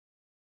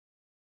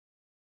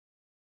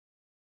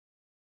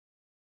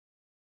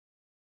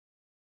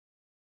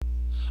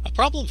A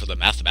problem for the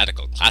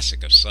mathematical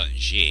classic of Sun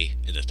Ji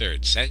in the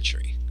 3rd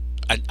century.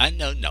 An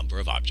unknown number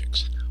of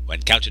objects.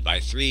 When counted by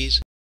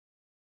threes,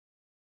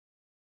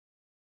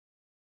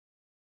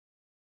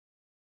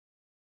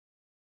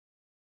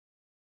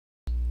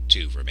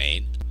 two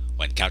remain.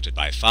 When counted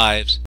by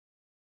fives,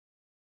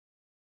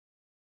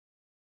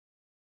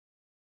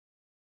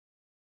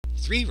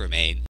 three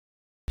remain.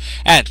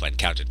 And when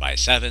counted by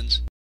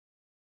sevens,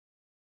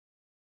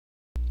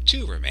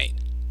 two remain.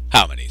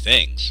 How many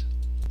things?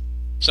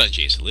 Sun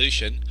Ji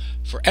solution: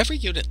 for every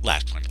unit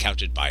left when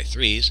counted by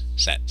threes,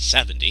 set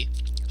 70.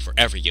 For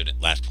every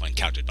unit left when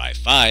counted by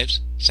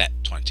fives,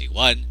 set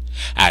 21.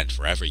 And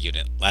for every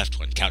unit left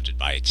when counted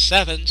by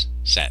sevens,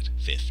 set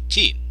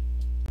 15.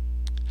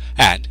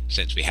 And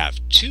since we have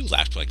 2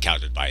 left when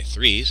counted by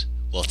threes,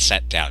 we'll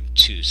set down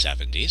 2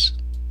 70s.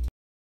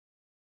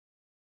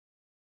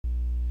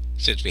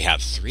 Since we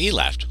have 3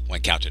 left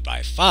when counted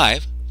by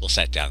 5, we'll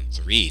set down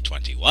 3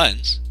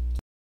 21s.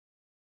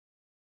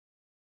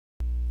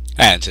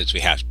 And since we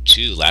have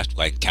 2 left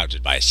when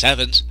counted by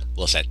sevens,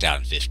 we'll set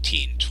down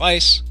 15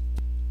 twice.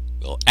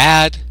 We'll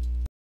add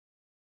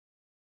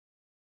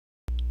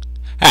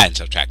and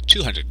subtract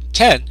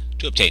 210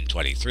 to obtain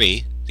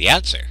 23, the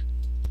answer.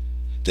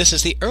 This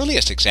is the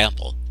earliest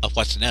example of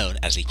what's known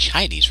as the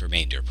Chinese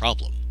remainder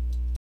problem.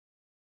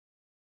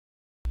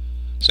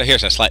 So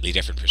here's a slightly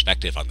different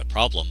perspective on the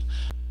problem.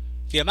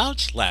 The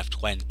amounts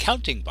left when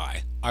counting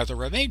by are the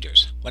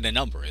remainders when a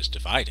number is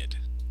divided.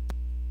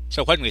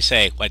 So when we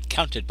say when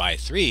counted by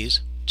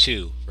threes,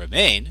 2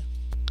 remain,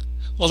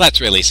 well,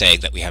 that's really saying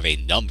that we have a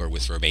number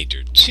with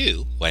remainder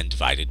 2 when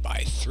divided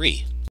by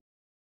 3.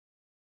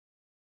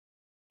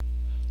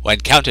 When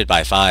counted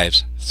by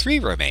fives, 3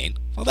 remain,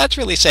 well, that's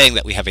really saying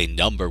that we have a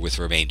number with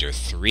remainder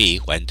 3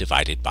 when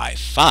divided by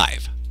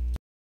 5.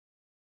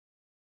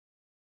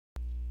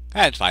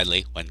 And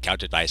finally, when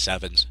counted by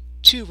sevens,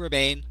 2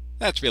 remain,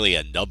 that's really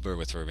a number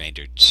with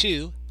remainder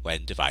 2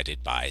 when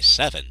divided by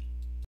 7.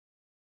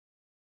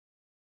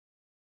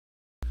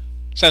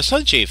 So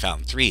Sun Ji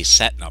found 3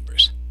 set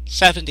numbers,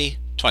 70,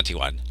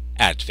 21,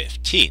 and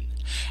 15.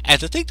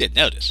 And the thing to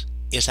notice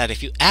is that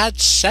if you add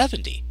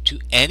 70 to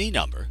any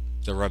number,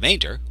 the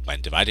remainder,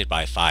 when divided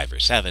by 5 or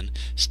 7,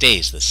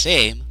 stays the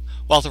same,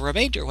 while the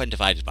remainder when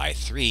divided by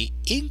 3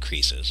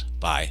 increases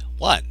by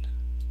 1.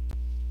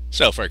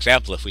 So for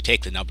example, if we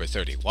take the number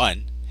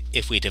 31,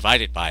 if we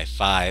divide it by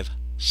 5,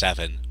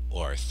 7,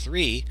 or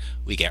 3,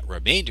 we get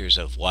remainders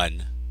of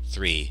 1,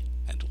 3,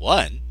 and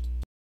 1.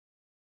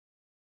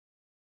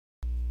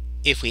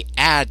 If we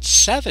add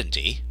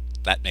 70,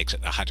 that makes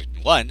it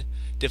 101.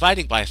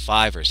 Dividing by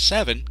 5 or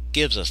 7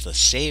 gives us the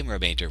same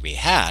remainder we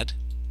had,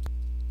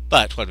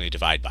 but when we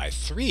divide by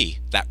 3,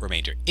 that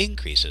remainder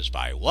increases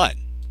by 1.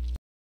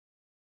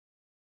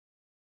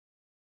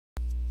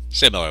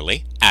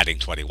 Similarly, adding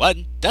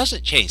 21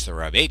 doesn't change the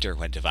remainder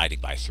when dividing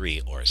by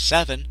 3 or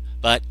 7,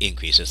 but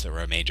increases the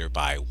remainder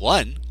by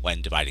 1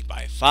 when dividing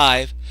by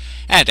 5,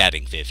 and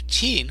adding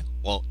 15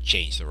 won't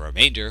change the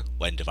remainder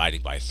when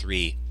dividing by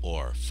 3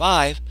 or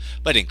 5,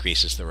 but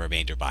increases the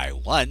remainder by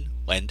 1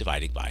 when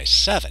dividing by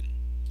 7.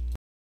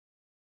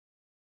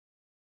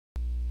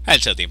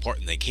 And so the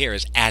important thing here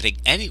is adding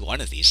any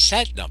one of these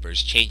set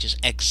numbers changes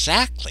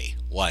exactly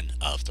one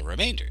of the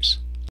remainders.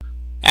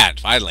 And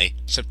finally,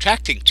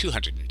 subtracting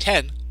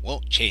 210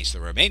 won't change the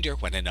remainder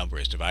when a number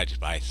is divided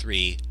by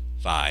 3,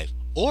 5,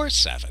 or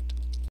 7.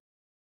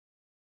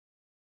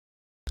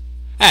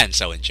 And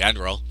so in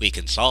general, we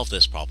can solve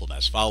this problem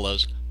as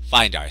follows.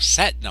 Find our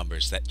set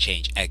numbers that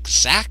change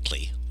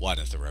exactly one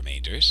of the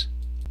remainders.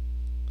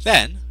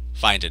 Then,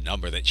 find a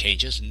number that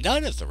changes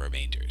none of the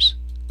remainders.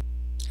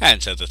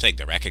 And so the thing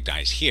to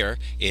recognize here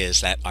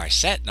is that our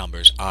set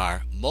numbers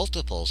are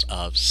multiples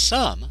of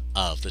some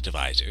of the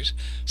divisors.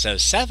 So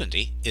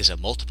 70 is a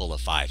multiple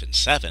of 5 and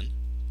 7,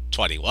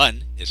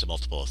 21 is a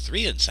multiple of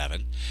 3 and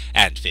 7,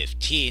 and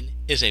 15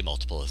 is a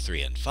multiple of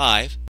 3 and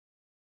 5.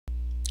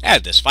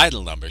 And this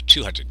final number,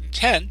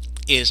 210,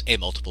 is a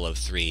multiple of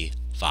 3,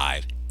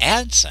 5,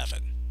 and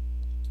 7.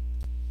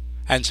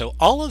 And so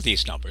all of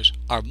these numbers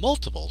are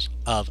multiples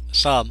of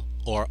some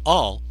or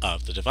all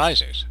of the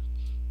divisors.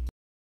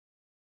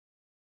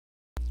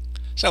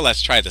 So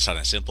let's try this on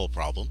a simple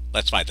problem.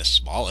 Let's find the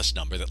smallest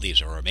number that leaves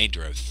a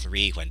remainder of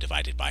 3 when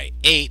divided by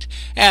 8,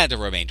 and a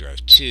remainder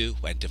of 2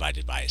 when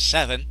divided by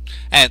 7,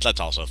 and let's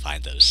also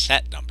find those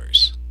set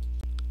numbers.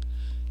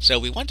 So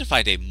we want to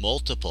find a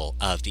multiple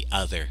of the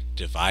other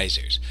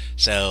divisors.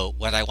 So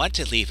when I want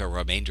to leave a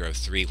remainder of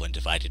 3 when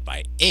divided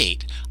by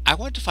 8, I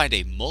want to find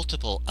a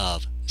multiple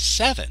of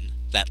 7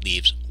 that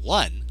leaves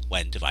 1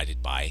 when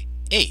divided by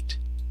 8.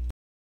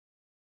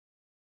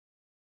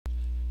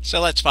 So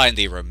let's find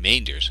the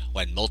remainders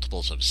when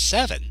multiples of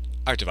 7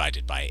 are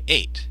divided by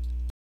 8.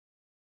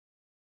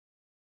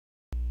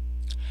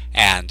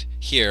 And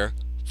here,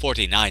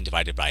 49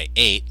 divided by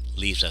 8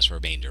 leaves us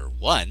remainder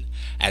 1,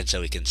 and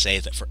so we can say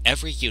that for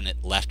every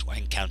unit left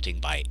when counting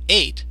by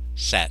 8,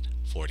 set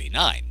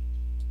 49.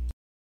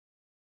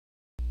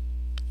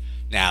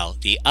 Now,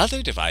 the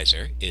other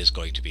divisor is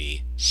going to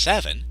be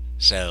 7,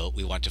 so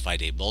we want to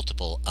find a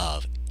multiple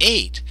of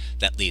 8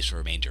 that leaves a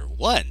remainder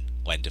 1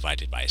 when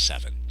divided by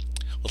 7.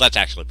 Well, that's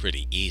actually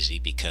pretty easy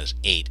because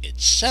 8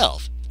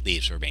 itself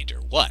leaves a remainder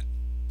 1.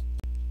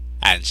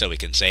 And so we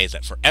can say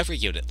that for every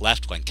unit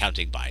left when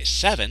counting by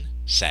 7,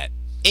 set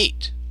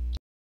 8.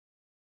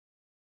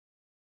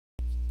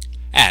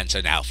 And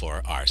so now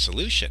for our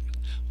solution.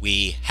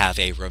 We have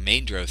a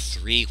remainder of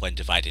 3 when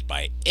divided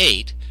by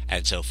 8,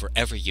 and so for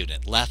every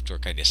unit left we're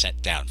going to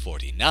set down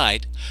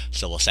 49,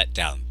 so we'll set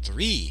down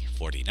 3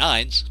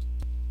 49s.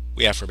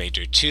 We have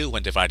remainder 2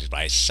 when divided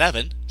by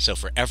 7, so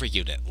for every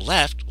unit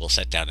left we'll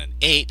set down an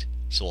 8,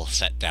 so we'll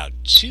set down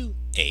 2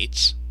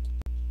 8s.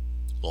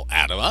 We'll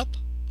add them up.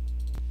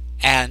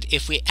 And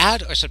if we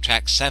add or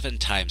subtract 7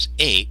 times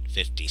 8,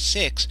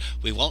 56,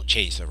 we won't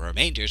change the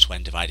remainders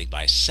when dividing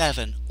by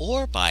 7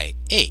 or by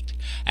 8.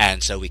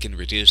 And so we can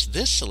reduce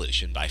this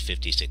solution by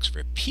 56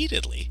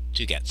 repeatedly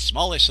to get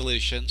smaller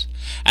solutions,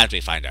 and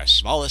we find our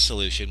smallest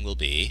solution will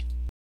be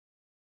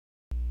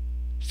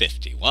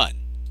 51.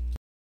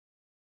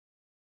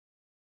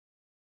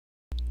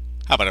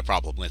 How about a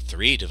problem with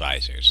 3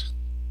 divisors?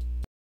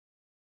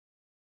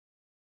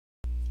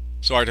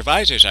 So our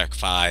divisors are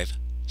 5,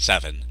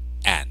 7,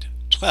 and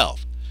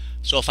 12.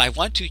 So if I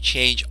want to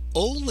change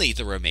only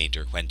the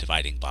remainder when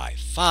dividing by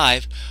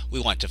 5, we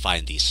want to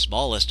find the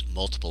smallest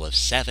multiple of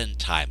 7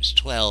 times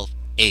 12,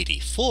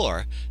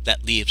 84,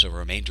 that leaves a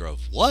remainder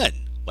of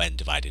 1 when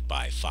divided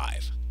by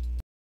 5.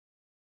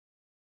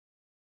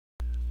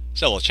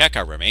 So we'll check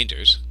our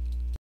remainders.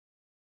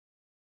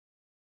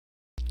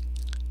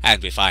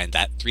 And we find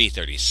that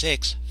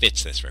 336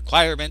 fits this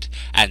requirement,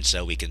 and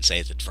so we can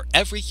say that for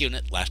every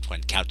unit left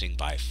when counting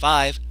by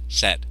 5,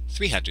 set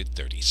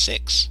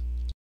 336.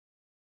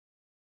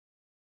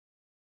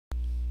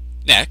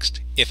 Next,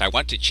 if I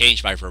want to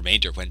change my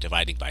remainder when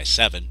dividing by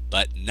 7,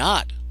 but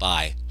not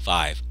by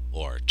 5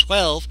 or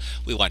 12,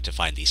 we want to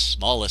find the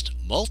smallest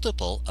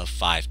multiple of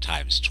 5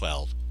 times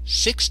 12,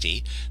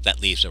 60,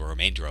 that leaves a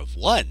remainder of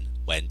 1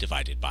 when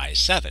divided by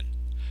 7.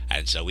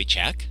 And so we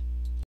check.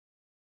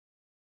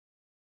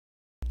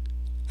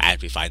 And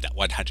we find that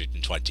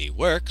 120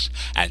 works,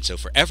 and so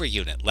for every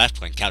unit left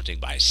when counting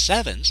by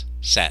 7s,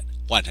 set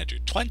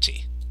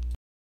 120.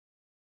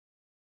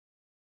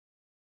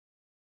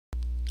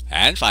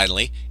 And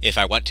finally, if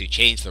I want to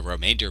change the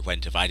remainder when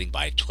dividing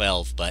by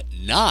 12 but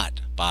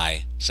not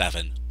by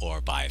 7 or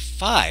by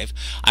 5,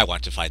 I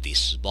want to find the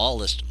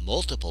smallest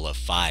multiple of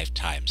 5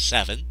 times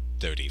 7,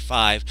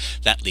 35,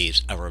 that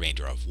leaves a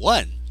remainder of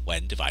 1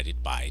 when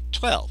divided by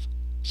 12.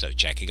 So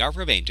checking our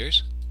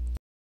remainders,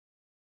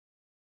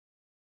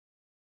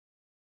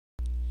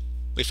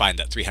 we find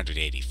that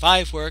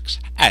 385 works,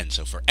 and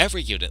so for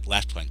every unit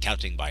left when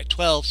counting by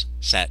 12s,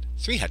 set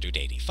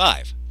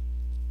 385.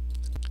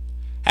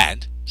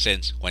 And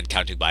since when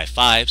counting by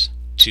 5s,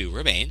 2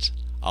 remains,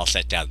 I'll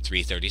set down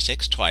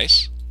 336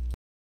 twice.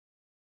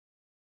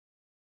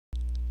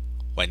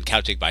 When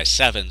counting by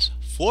 7s,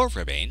 4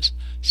 remains,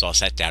 so I'll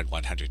set down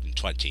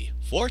 120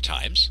 4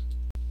 times.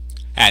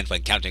 And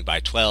when counting by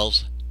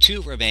 12s,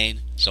 2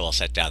 remain, so I'll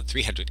set down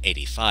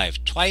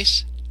 385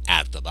 twice,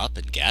 add them up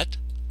and get.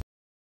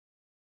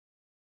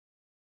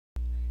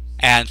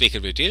 And we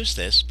can reduce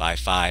this by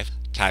 5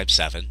 times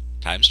 7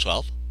 times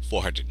 12,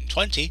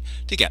 420,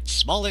 to get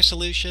smaller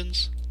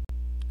solutions.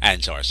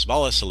 And so our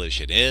smallest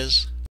solution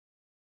is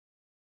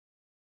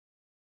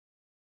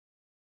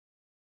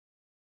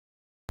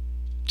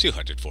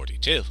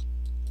 242.